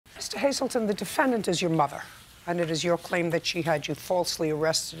Mr. Hazelton, the defendant is your mother, and it is your claim that she had you falsely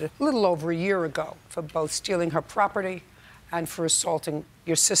arrested a little over a year ago for both stealing her property and for assaulting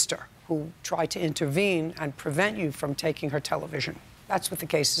your sister, who tried to intervene and prevent you from taking her television. That's what the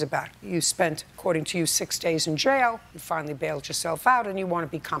case is about. You spent, according to you, 6 days in jail. You finally bailed yourself out, and you want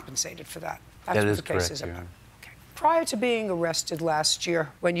to be compensated for that. That's what the case is about. Okay. Prior to being arrested last year,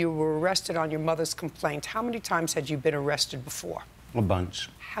 when you were arrested on your mother's complaint, how many times had you been arrested before? A bunch.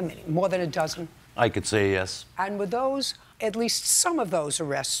 How many? More than a dozen? I could say yes. And were those, at least some of those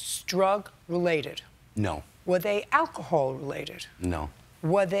arrests, drug-related? No. Were they alcohol-related? No.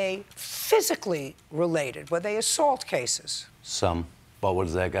 Were they physically related? Were they assault cases? Some. But what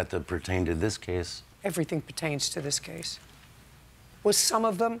does that got to pertain to this case? Everything pertains to this case. Was some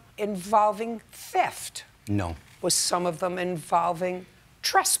of them involving theft? No. Was some of them involving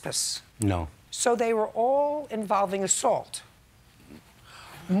trespass? No. So they were all involving assault.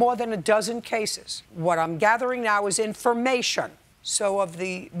 More than a dozen cases. What I'm gathering now is information. So of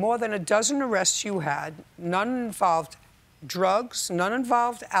the more than a dozen arrests you had, none involved drugs, none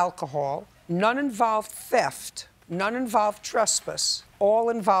involved alcohol, none involved theft, none involved trespass, all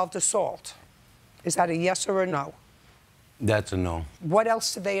involved assault. Is that a yes or a no? That's a no. What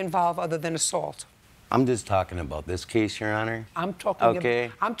else do they involve other than assault? I'm just talking about this case, Your Honor. I'm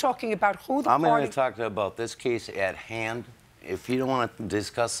talking about who the I'm party... going to talk about this case at hand. If you don't want to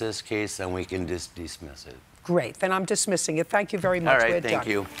discuss this case, then we can just dismiss it. Great. Then I'm dismissing it. Thank you very much. All right, thank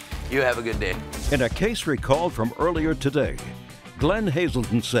you. You have a good day. In a case recalled from earlier today, Glenn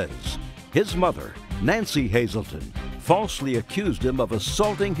Hazelton says his mother, Nancy Hazelton, falsely accused him of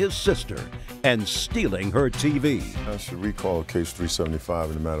assaulting his sister and stealing her TV. I should recall case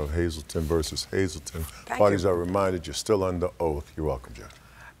 375 in the matter of Hazelton versus Hazelton. Parties are reminded you're still under oath. You're welcome, Judge.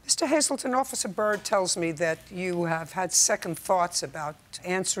 Mr. Hazelton, Officer Byrd tells me that you have had second thoughts about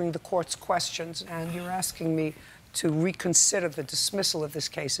answering the court's questions, and you're asking me to reconsider the dismissal of this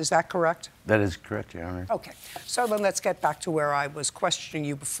case. Is that correct? That is correct, Your Honor. Okay. So then let's get back to where I was questioning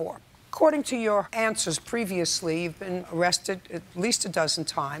you before. According to your answers previously, you've been arrested at least a dozen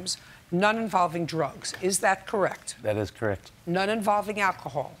times, none involving drugs. Is that correct? That is correct. None involving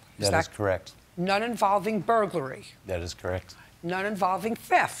alcohol. That is correct. None involving burglary. That is correct. None involving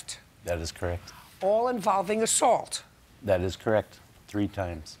theft. That is correct. All involving assault. That is correct. 3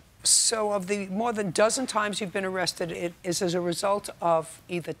 times. So of the more than dozen times you've been arrested, it is as a result of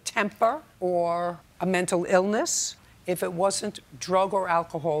either temper or a mental illness, if it wasn't drug or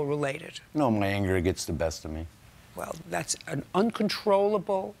alcohol related? No, my anger gets the best of me. Well, that's an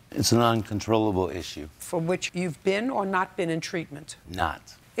uncontrollable... It's an uncontrollable issue. For which you've been or not been in treatment?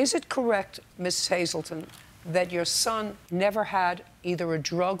 Not. Is it correct, Ms. Hazelton, that your son never had either a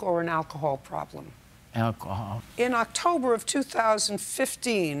drug or an alcohol problem? Alcohol. In October of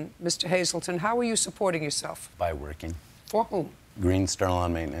 2015, Mr. Hazelton, how were you supporting yourself? By working. For whom? Green Star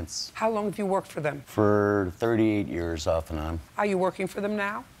Lawn Maintenance. How long have you worked for them? For 38 years, off and on. Are you working for them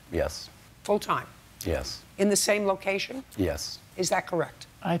now? Yes. Full time? Yes. In the same location? Yes. Is that correct?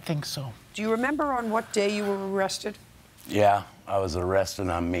 I think so. Do you remember on what day you were arrested? Yeah, I was arrested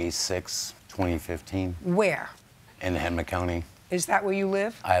on May 6, 2015. Where? In Henry County. Is that where you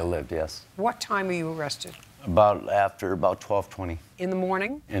live? I lived, yes. What time were you arrested? About 12:20. In the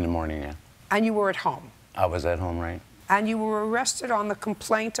morning? In the morning, yeah. And you were at home? I was at home, right. And you were arrested on the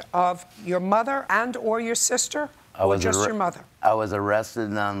complaint of your mother and or your sister? Or just your mother? I was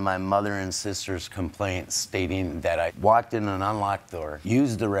arrested on my mother and sister's complaint stating that I walked in an unlocked door,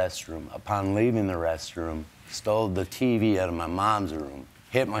 used the restroom. Upon leaving the restroom, stole the TV out of my mom's room,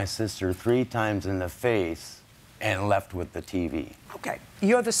 hit my sister 3 times in the face, and left with the TV. Okay.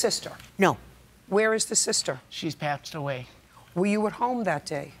 You're the sister? No. Where is the sister? She's passed away. Were you at home that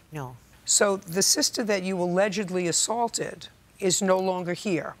day? No. So the sister that you allegedly assaulted is no longer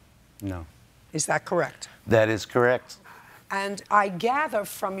here? No. Is that correct? That is correct. And I gather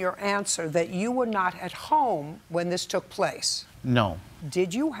from your answer that you were not at home when this took place. No.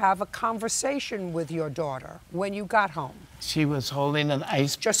 Did you have a conversation with your daughter when you got home? She was holding an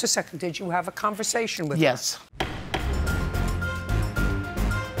ice... Just a second. Did you have a conversation with her? Yes.